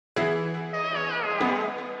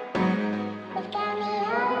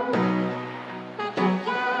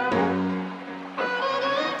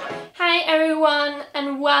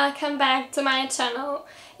welcome back to my channel.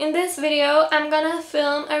 In this video I'm gonna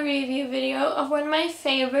film a review video of one of my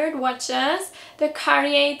favorite watches, the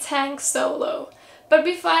Cartier Tank Solo. But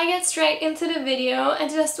before I get straight into the video, I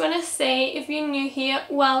just want to say, if you're new here,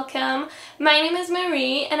 welcome. My name is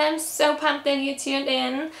Marie and I'm so pumped that you tuned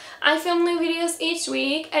in. I film new videos each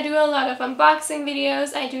week. I do a lot of unboxing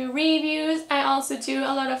videos, I do reviews, I also do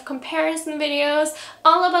a lot of comparison videos,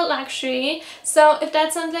 all about luxury. So if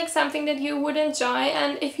that sounds like something that you would enjoy,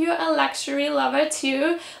 and if you're a luxury lover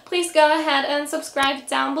too, please go ahead and subscribe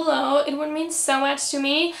down below. It would mean so much to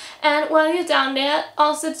me. And while you're down there,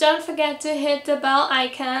 also don't forget to hit the bell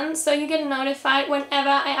icon so you get notified whenever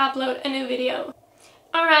I upload a new video.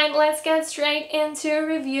 Alright, let's get straight into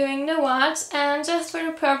reviewing the watch, and just for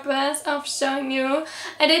the purpose of showing you,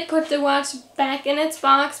 I did put the watch back in its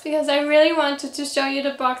box because I really wanted to show you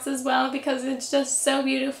the box as well because it's just so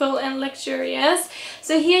beautiful and luxurious.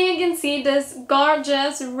 So here you can see this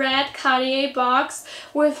gorgeous red Cartier box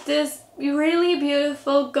with this really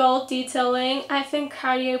beautiful gold detailing. I think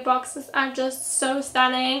Cartier boxes are just so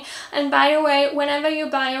stunning. And by the way, whenever you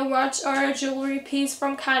buy a watch or a jewelry piece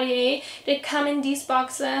from Cartier, they come in these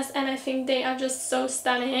boxes and I think they are just so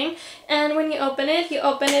stunning. And when you open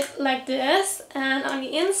it like this, and on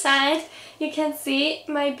the inside you can see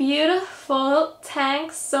my beautiful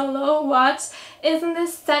Tank Solo watch. Isn't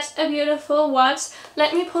this such a beautiful watch?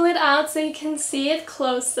 Let me pull it out so you can see it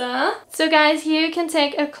closer. So guys, here you can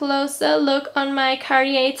take a closer look on my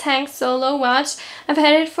Cartier Tank Solo watch. I've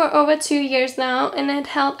had it for over 2 years now and it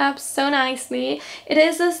held up so nicely. It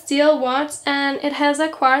is a steel watch and it has a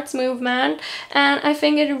quartz movement, and I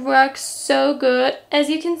think it works so good. As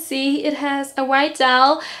you can see, it has a white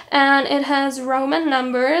dial and it has Roman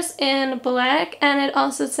numbers in black, and it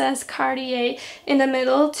also says Cartier in the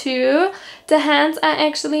middle too. The hands are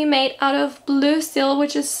actually made out of blue steel,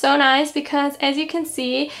 which is so nice because, as you can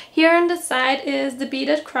see, here on the side is the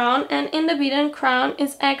beaded crown, and in the beaded crown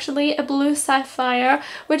is actually a blue sapphire,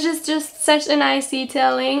 which is just such a nice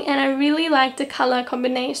detailing, and I really like the color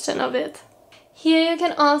combination of it. Here you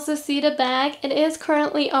can also see the bag. It is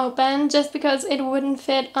currently open just because it wouldn't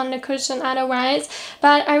fit on the cushion otherwise,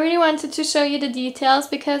 but I really wanted to show you the details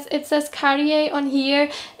because it says Cartier on here,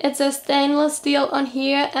 it says stainless steel on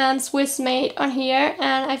here, and Swiss made on here,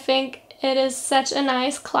 and I think it is such a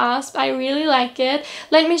nice clasp. I really like it.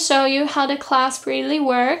 Let me show you how the clasp really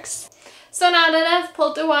works. So now that I've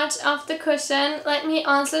pulled the watch off the cushion, let me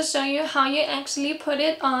also show you how you actually put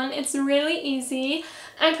it on. It's really easy.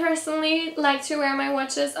 I personally like to wear my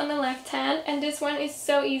watches on the left hand, and this one is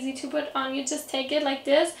so easy to put on. You just take it like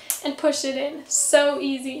this and push it in. So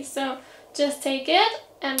easy. So just take it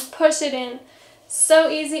and push it in. So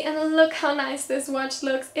easy, and look how nice this watch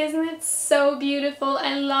looks. Isn't it so beautiful?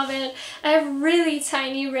 I love it. I have really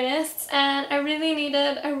tiny wrists and I really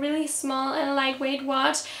needed a really small and lightweight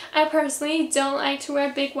watch. I personally don't like to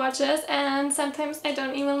wear big watches, and sometimes I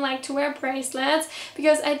don't even like to wear bracelets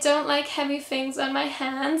because I don't like heavy things on my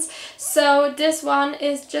hands. So this one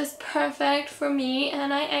is just perfect for me,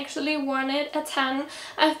 and I actually worn it a ton.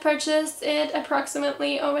 I've purchased it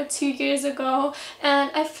approximately over 2 years ago,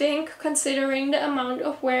 and I think, considering the amount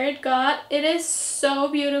of wear it got, it is so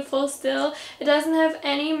beautiful still. It doesn't have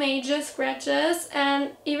any major scratches,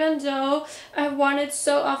 and even though I've worn it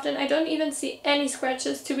so often, I don't even see any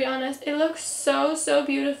scratches, to be honest. It looks so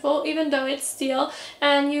beautiful even though it's steel,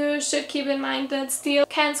 and you should keep in mind that steel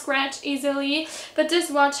can scratch easily, but this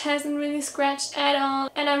watch hasn't really scratched at all,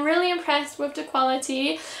 and I'm really impressed with the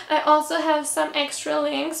quality. I also have some extra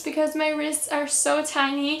links because my wrists are so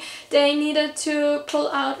tiny. They needed to pull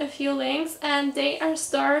out a few links, and they are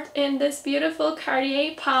stored in this beautiful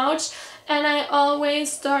Cartier pouch, and I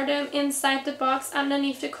always store them inside the box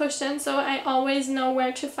underneath the cushion, so I always know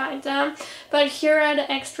where to find them. But here are the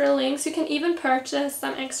extra links. You can even purchase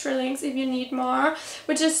some extra links if you need more,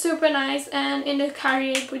 which is super nice. And in the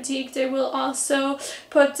Cartier boutique they will also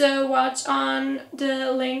put the watch on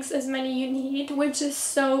the links as many you need, which is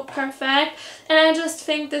so perfect. And I just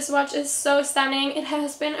think this watch is so stunning. It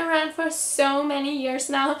has been around for so many years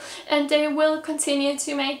now, and they will continue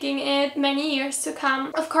to making it many years to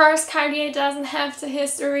come. Of course, Cartier doesn't have the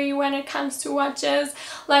history when it comes to watches,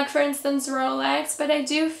 like for instance Rolex, but I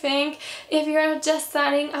do think if you're just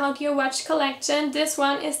starting out your watch collection, this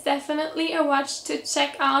one is definitely a watch to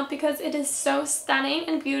check out because it is so stunning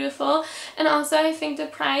and beautiful. And also I think the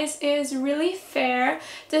price is really fair.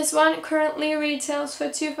 This one currently retails for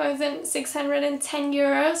 2,610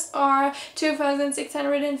 euros or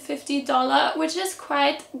 $2,650, which is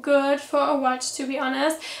quite good for a watch, to be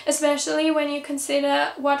honest, especially when you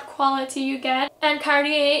consider what quality quality you get. And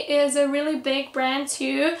Cartier is a really big brand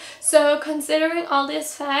too, so considering all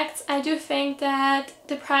these facts, I do think that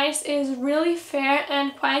the price is really fair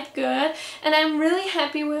and quite good, and I'm really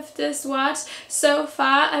happy with this watch so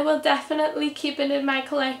far. I will definitely keep it in my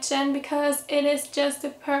collection because it is just the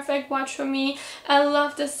perfect watch for me. I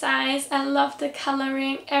love the size, I love the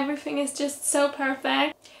coloring, everything is just so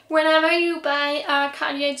perfect. Whenever you buy a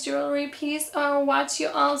Cartier jewelry piece or watch, you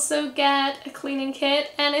also get a cleaning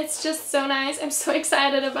kit, and it's just so nice. I'm so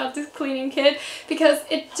excited about this cleaning kit because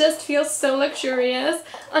it just feels so luxurious.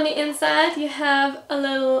 On the inside you have a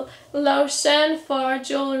little lotion for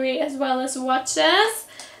jewelry as well as watches,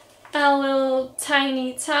 a little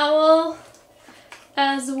tiny towel,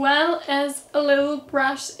 as well as a little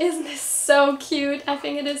brush. Isn't this so cute? I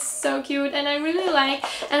think it is so cute, and I really like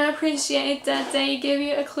and appreciate that they give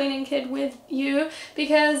you a cleaning kit with you,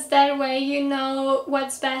 because that way you know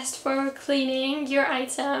what's best for cleaning your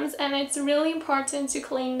items, and it's really important to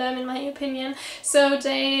clean them in my opinion, so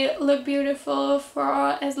they look beautiful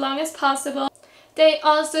for as long as possible. They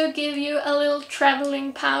also give you a little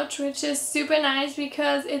traveling pouch, which is super nice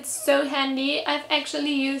because it's so handy. I've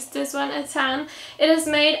actually used this one a ton. It is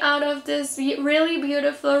made out of this really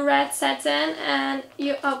beautiful red satin, and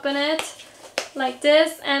you open it like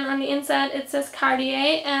this, and on the inside it says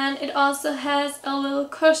Cartier, and it also has a little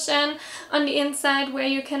cushion on the inside where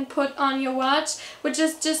you can put on your watch, which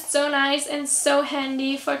is just so nice and so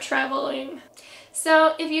handy for traveling.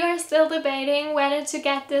 So if you are still debating whether to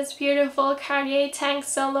get this beautiful Cartier Tank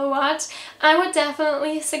Solo watch, I would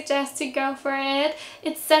definitely suggest to go for it.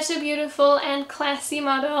 It's such a beautiful and classy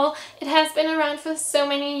model. It has been around for so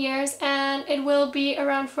many years, and it will be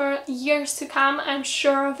around for years to come, I'm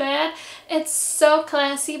sure of it. It's so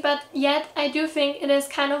classy, but yet I do think it is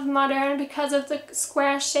kind of modern because of the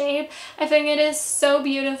square shape. I think it is so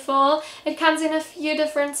beautiful. It comes in a few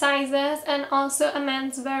different sizes and also a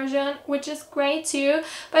men's version, which is great too,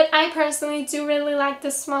 but I personally do really like the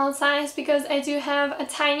small size because I do have a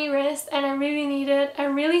tiny wrist and I really needed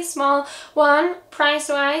a really small one. Price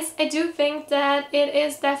wise, I do think that it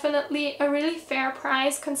is definitely a really fair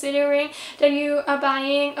price considering that you are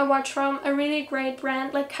buying a watch from a really great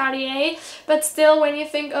brand like Cartier, but still when you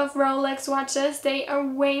think of Rolex watches, they are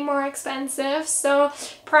way more expensive, so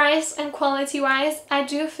price and quality wise, I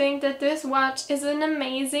do think that this watch is an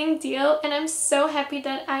amazing deal, and I'm so happy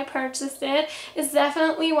that I purchased it. It's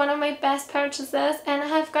definitely one of my best purchases, and I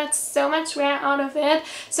have got so much wear out of it,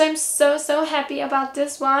 so I'm so happy about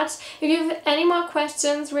this watch. If you have any more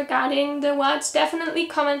questions regarding the watch, definitely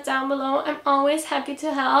comment down below. I'm always happy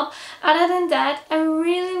to help. Other than that, I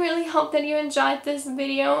really hope that you enjoyed this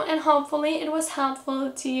video and hopefully it was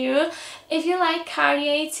helpful to you. If you like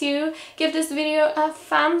Cartier too, give this video a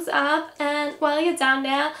thumbs up, and while you're down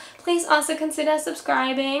there, please also consider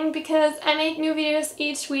subscribing because I make new videos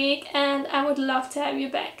each week and I would love to have you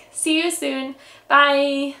back. See you soon.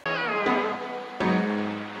 Bye!